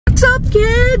What's up,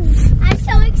 kids? I'm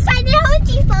so excited. Home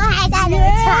Depot has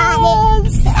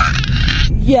animatronics.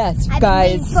 Yes, I've guys.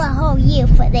 been waiting for a whole year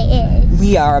for this.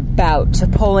 We are about to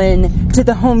pull in to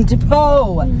the Home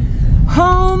Depot.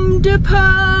 Home Depot.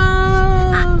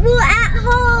 We're at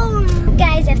home.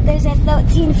 Guys, if there's a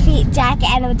 13 feet jack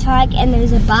animatronic and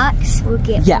there's a box, we'll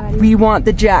get one. We want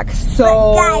the jack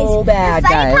so guys, bad,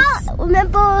 guys.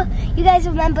 You guys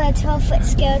remember a 12-foot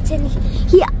skeleton?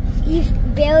 He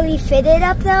barely fitted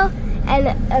up though,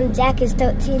 and Jack is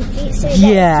 13 feet, so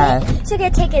we're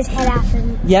gonna take his head off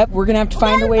and we're gonna have to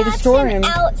find a way to store him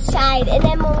outside, and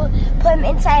then we'll put him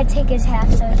inside and take his head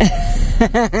off.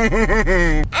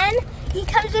 And he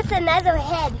comes with another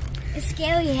head, a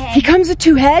scary head. He comes with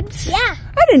 2 heads? Yeah.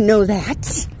 I didn't know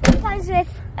that. He comes with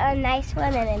a nice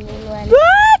one and a mean one.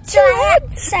 What? 2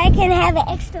 heads? So I can have an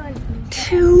extra one.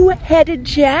 2-headed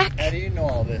Jack? How do you know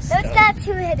all this That's not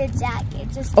 2-headed Jack.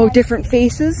 It's just different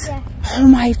faces? Yeah. Oh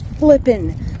my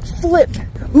flippin' flip.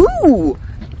 Ooh,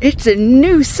 it's a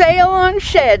new sale on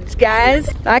sheds, guys.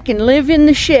 I can live in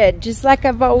the shed just like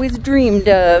I've always dreamed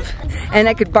of. And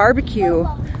I could barbecue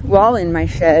while in my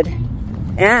shed.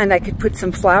 And I could put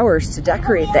some flowers to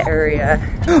decorate the area.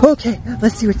 Okay,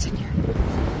 let's see what's in here.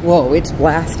 Whoa, it's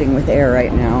blasting with air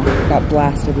right now. Got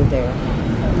blasted with air.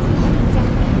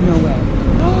 No way.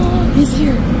 Oh, he's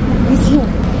here. He's here.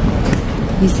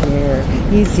 He's here.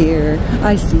 He's here.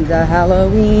 I see the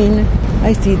Halloween.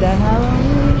 I see the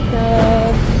Halloween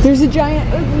stuff. There's a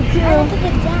giant Oogie too. I don't think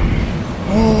it's Jack.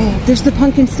 Oh, there's the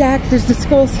pumpkin stack. There's the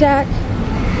skull stack.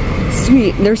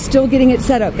 Sweet. They're still getting it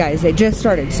set up, guys. They just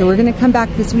started. So we're going to come back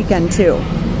this weekend too.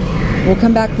 We'll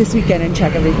come back this weekend and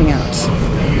check everything out.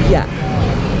 Yeah.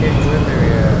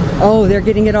 Oh, they're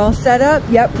getting it all set up?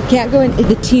 Yep, we can't go in.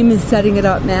 The team is setting it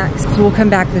up, Max. So we'll come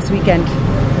back this weekend.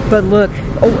 But look,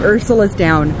 oh, Ursula's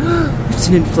down. It's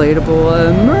an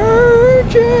inflatable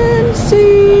emergency.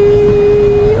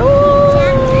 Oh,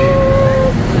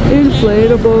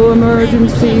 inflatable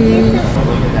emergency.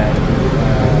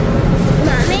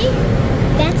 Mommy,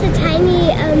 that's a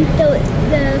tiny,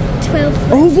 the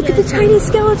 12-foot Oh, look at the tiny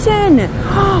skeleton.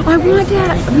 Oh, I want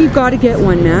that. We've got to get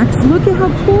one, Max. Look at how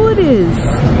cool it is.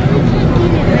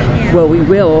 Well, we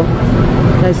will.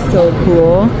 That's so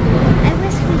cool. I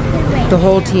wish we could right The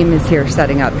whole team is here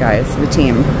setting up, guys. The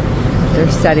team. They're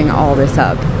setting all this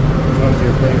up.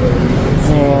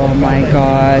 Oh my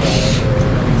gosh.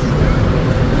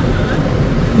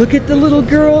 Look at the little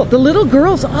girl. The little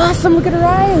girl's awesome. Look at her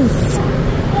eyes.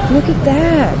 Look at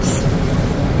that.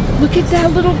 Look at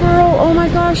that little girl. Oh my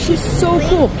gosh, she's so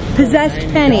cool. Possessed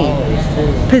Penny.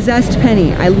 Possessed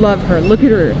Penny. I love her. Look at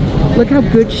her. Look how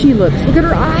good she looks. Look at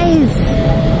her eyes.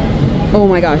 Oh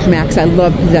my gosh, Max, I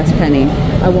love Possessed Penny.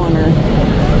 I want her.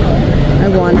 I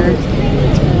want her.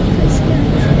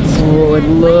 Oh,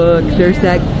 and look, there's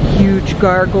that huge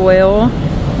gargoyle.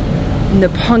 And the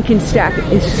pumpkin stack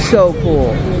is so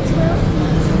cool.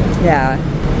 Yeah.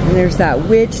 And there's that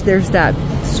witch. There's that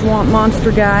swamp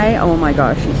monster guy. Oh my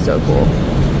gosh, he's so cool. I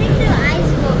think their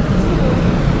eyes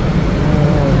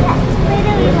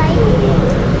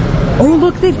look Oh,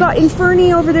 look, they've got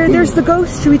Inferni over there. There's the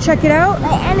ghost. Should we check it out?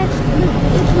 and it's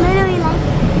literally like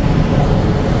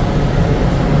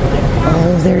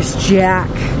Oh, there's Jack.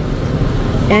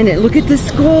 And look at the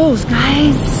skulls,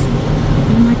 guys.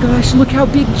 Oh my gosh, look how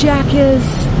big Jack is.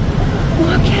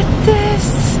 Look at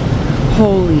this.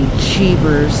 Holy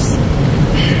jeebers.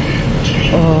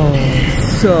 Oh,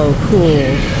 so cool.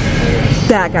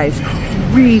 That guy's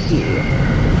creepy.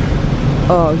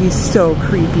 Oh, he's so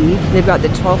creepy. They've got the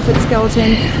 12-foot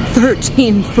skeleton,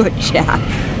 13-foot Jack,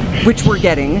 which we're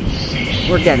getting.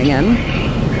 We're getting him.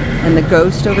 And the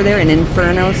ghost over there, an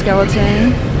Inferno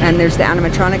skeleton. And there's the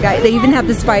animatronic guy. They even have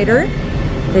the spider.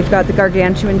 They've got the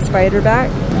gargantuan spider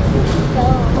back.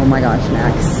 Oh my gosh,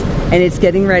 Max. And it's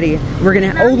getting ready. We're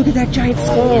gonna, oh, look at that giant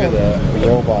skull. Look at the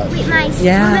robot. Wait, Mice,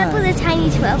 Yeah. remember the tiny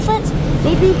 12-foots?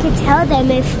 Maybe we could tell them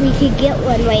if we could get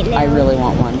one right now. I really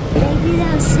want one. Maybe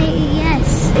they'll say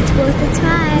yes. It's worth a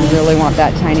try. I really want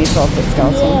that tiny 12-foot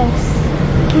skeleton.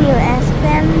 Yes. Can you ask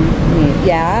them?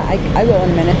 Yeah, I will in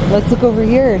a minute. Let's look over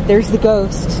here. There's the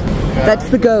ghost. That's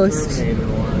the ghost.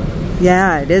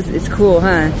 Yeah, it is. It's cool,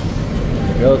 huh?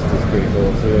 The ghost is pretty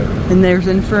cool too. And there's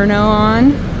Inferno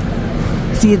on.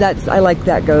 See, I like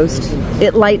that ghost.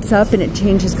 It lights up and it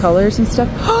changes colors and stuff.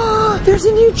 Oh, there's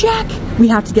a new Jack. We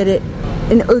have to get it.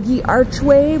 An Oogie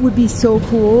Archway would be so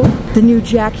cool. The new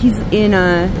Jack, he's in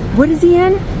a, what is he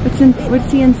in?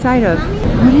 What's he inside of?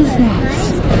 What is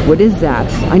that? What is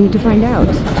that? I need to find out.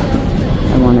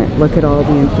 I want it. Look at all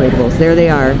the inflatables. There they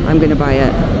are. I'm gonna buy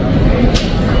it.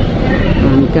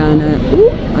 I'm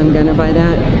gonna buy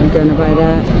that. I'm gonna buy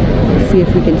that. Let's see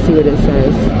if we can see what it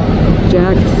says.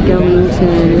 Jack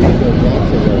Skellington.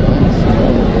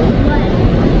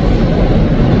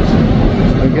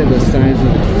 Look at the size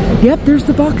of. Yep, there's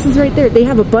the boxes right there. They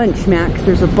have a bunch, Max.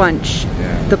 There's a bunch.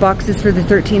 Yeah. The boxes for the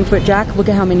 13-foot Jack. Look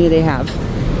at how many they have.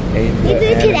 8-foot Maybe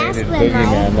we could ask animated them,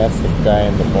 right? boogeyman. That's the guy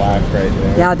in the black right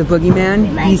there. Yeah, the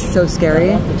boogeyman. He's so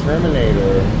scary. I want the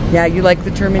Terminator. Yeah, you like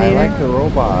the Terminator? I like the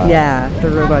robot. Yeah, the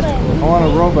robot's cool. I want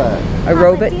a robot. A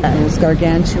robot. There's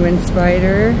Gargantuan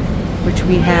Spider, which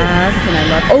we have, and I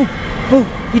love.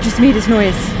 Oh, he just made his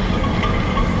noise.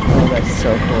 Oh, that's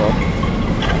so cool.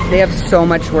 They have so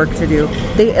much work to do.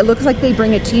 It looks like they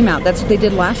bring a team out. That's what they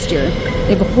did last year.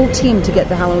 They have a whole team to get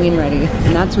the Halloween ready,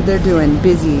 and that's what they're doing.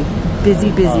 Busy,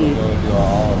 busy, busy.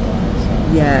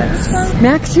 Yes.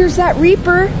 Max, here's that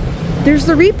Reaper. There's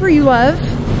the Reaper you love.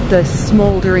 The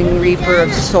smoldering Reaper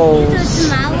of souls.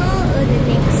 Tomorrow or the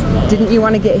next day? Didn't you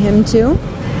want to get him too?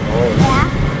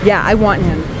 Yeah. Yeah, I want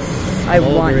him. I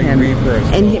want him.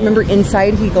 And remember,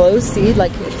 inside he glows. See,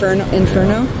 like Inferno,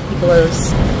 he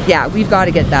glows. Yeah, we've got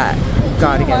to get that.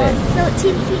 Got to get it.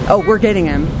 13 feet. Oh, we're getting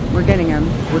him. We're getting him.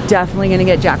 We're definitely gonna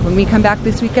get Jack. When we come back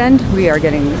this weekend, we are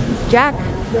getting Jack.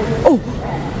 Oh,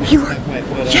 you are.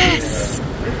 Yes.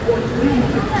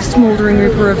 Smoldering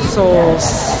Reaper of Souls.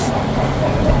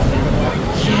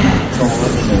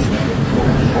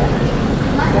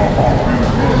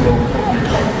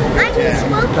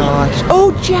 Gosh.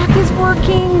 Oh, Jack is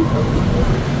working.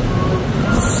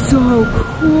 So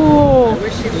cool. I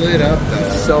wish he lit up though.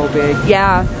 So big.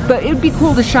 Yeah, but it would be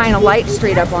cool to shine a light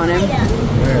straight up on him.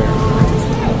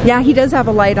 Where? Yeah, he does have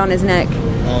a light on his neck.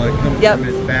 Oh, it comes Yep. from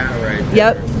his bat right there.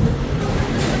 Yep.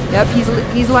 Yep,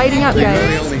 he's lighting up, You really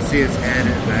guys. only see his head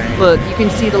at night. Look, you can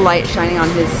see the light shining on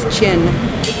his chin.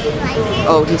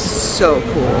 Oh, he's so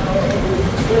cool.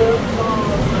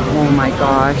 Oh my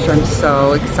gosh, I'm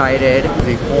so excited. Is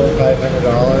he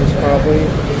 $400-500 probably?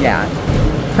 Yeah,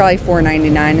 probably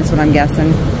 $4.99 is what I'm guessing.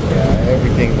 Yeah,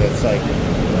 everything that's like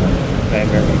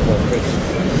Nightmare Before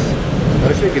Christmas. I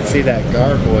wish we could see that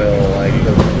gargoyle, like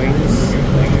the wings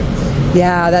thing.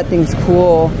 Yeah, that thing's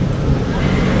cool.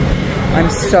 I'm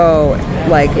so,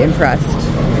 like, impressed.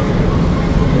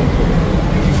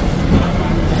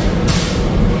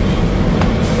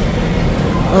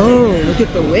 Oh, look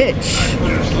at the witch.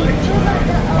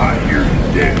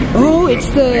 Oh, it's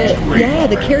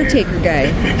the caretaker guy.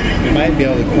 You might be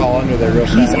able to crawl under there real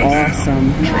He's fast.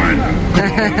 awesome.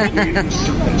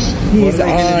 He's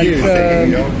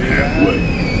awesome.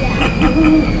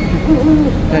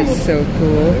 That's so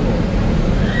cool.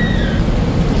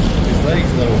 His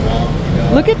legs a little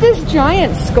wonky. Look at this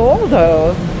giant skull,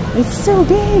 though. It's so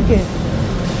big.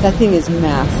 That thing is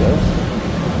massive.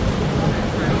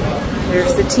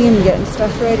 There's the team getting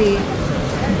stuff ready.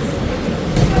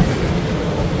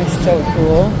 That's so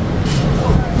cool.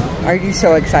 Are you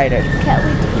so excited?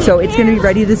 So it's going to be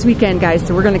ready this weekend, guys.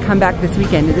 So we're going to come back this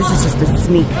weekend. This is just a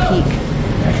sneak peek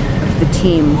of the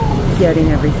team getting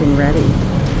everything ready.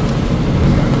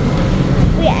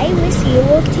 Wait, I wish you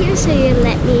walked here so you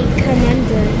let me come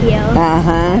under here.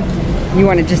 Uh-huh. You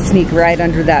want to just sneak right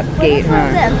under that gate, What huh?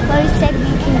 if the employee said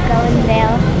we can go in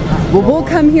there? Well, we'll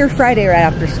come here Friday right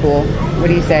after school. What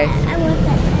do you say? I want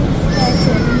that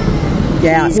person.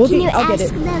 Yeah, Please, can you I'll get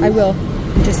ask it. them? I will.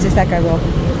 In just a sec, I will.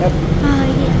 Yep.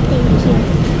 Oh, yeah,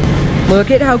 thank you. Look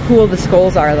at how cool the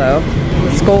skulls are, though.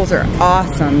 The skulls are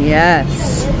awesome,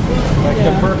 yes. Like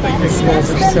the perfect The skulls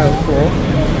are so cool.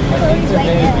 I think that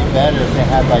they would be better if they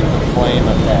had like the flame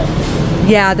effect.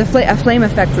 Yeah, a flame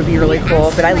effect would be really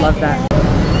cool, but I love that.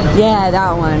 Yeah,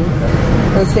 that one.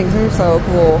 Those things are so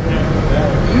cool.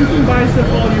 You can buy stuff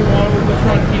all you want. We're just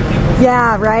trying to keep people.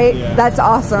 Yeah, right? That's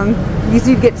awesome.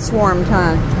 You'd get swarmed,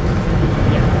 huh?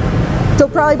 Yeah. So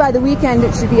probably by the weekend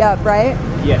it should be up, right?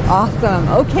 Yes. Awesome.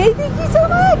 Okay, thank you so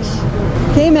much.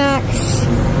 Okay, Max.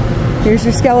 Here's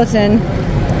your skeleton.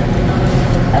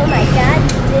 Oh my god,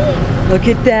 it's big. Look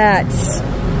at that.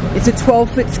 It's a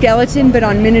 12-foot skeleton, but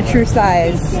on miniature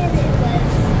size.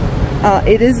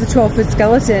 It is a 12-foot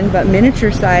skeleton, but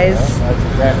miniature size. That's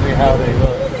exactly how they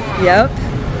look. Yep.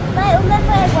 But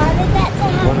remember, I wanted that to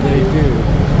happen. What do they do?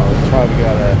 Oh, it's probably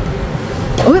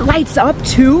got Oh, it lights up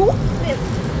too?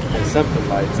 something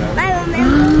lights up. I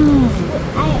remember.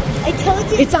 I told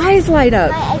you. Its eyes light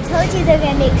up. I told you they're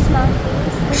gonna make small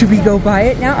things. Should we go buy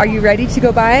it now? Are you ready to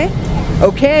go buy it?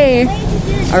 Okay.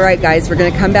 All right, guys, we're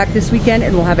going to come back this weekend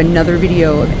and we'll have another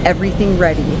video of everything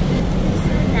ready.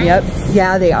 Nice. Yep.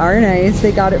 Yeah, they are nice.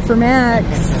 They got it for Max.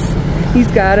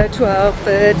 He's got a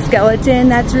 12-foot skeleton.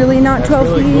 That's really not 12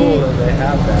 really feet. cool that they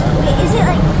have that. Wait, is it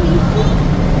like 3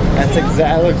 feet?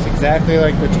 That looks exactly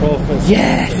like the 12-foot.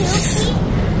 Yes.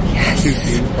 Yes. 2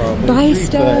 feet probably. Buy 3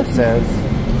 stuff. foot says.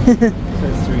 It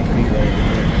says 3 feet right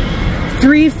there.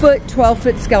 3 foot,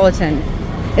 12-foot skeleton.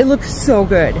 It looks so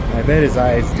good. I bet his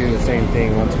eyes do the same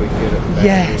thing once we get it back.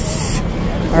 Yes.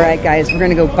 All right, guys, we're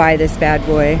gonna go buy this bad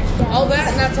boy. All that,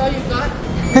 and that's all you've got?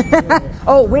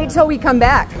 Oh, wait till we come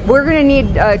back. We're gonna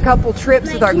need a couple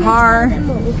trips with our car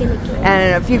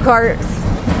and a few carts.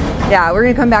 Yeah, we're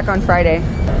gonna come back on Friday.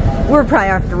 We'll probably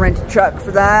have to rent a truck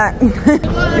for that.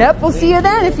 Yep, we'll see you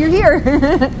then if you're here.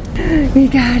 We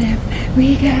got him.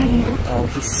 We got him. Oh,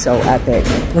 he's so epic.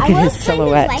 Look at his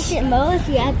silhouette. I would like it more if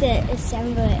you had to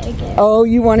assemble it again. Oh,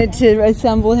 you wanted to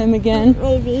assemble him again?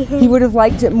 Maybe. He would have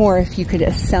liked it more if you could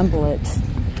assemble it.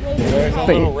 There's a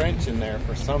little wrench in there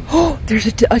for something. Oh, there's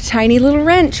a tiny little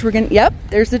wrench. We're gonna. Yep,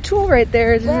 there's the tool right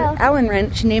there. There's an Allen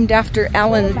wrench named after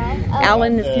Allen.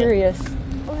 Allen the Furious.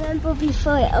 Remember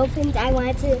before it opened, I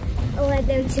wanted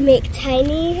them to make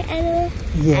tiny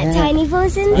tiny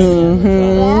versions.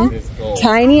 Mm-hmm.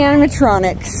 Tiny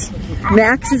animatronics.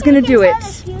 Max is gonna do it.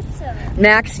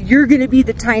 Max, you're gonna be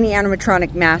the tiny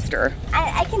animatronic master.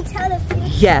 I can tell the future.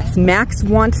 Yes, Max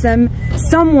wants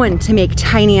someone to make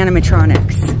tiny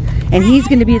animatronics, and he's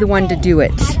gonna be the one to do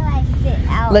it. How do I fit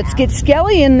out? Let's get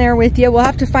Skelly in there with you. We'll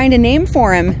have to find a name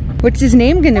for him. What's his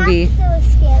name gonna be?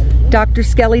 Dr.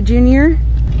 Skelly Jr.?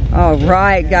 All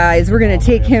right, guys, we're gonna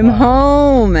take him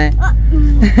home.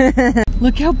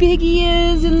 Look how big he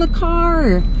is in the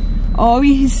car. Oh,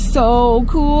 he's so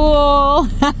cool.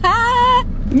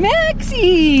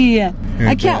 Maxie!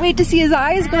 I can't wait to see his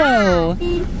eyes glow.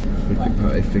 We could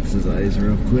probably fix his eyes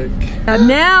real quick. And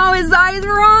now his eyes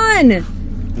are on.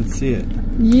 Let's see it.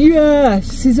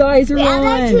 Yes, his eyes are How do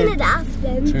I turn on. it off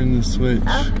then? Turn the switch.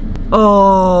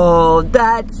 Oh,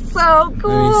 that's so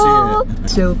cool. Let me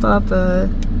Show Papa.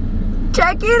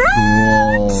 Check it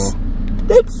out. Whoa.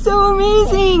 That's so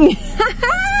amazing.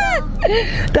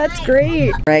 That's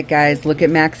great. All right, guys, look at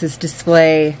Max's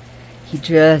display. He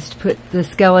just put the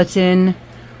skeleton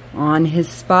on his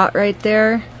spot right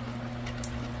there.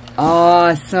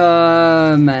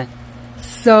 Awesome.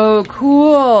 So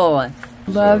cool.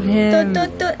 Love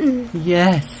him.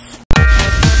 Yes.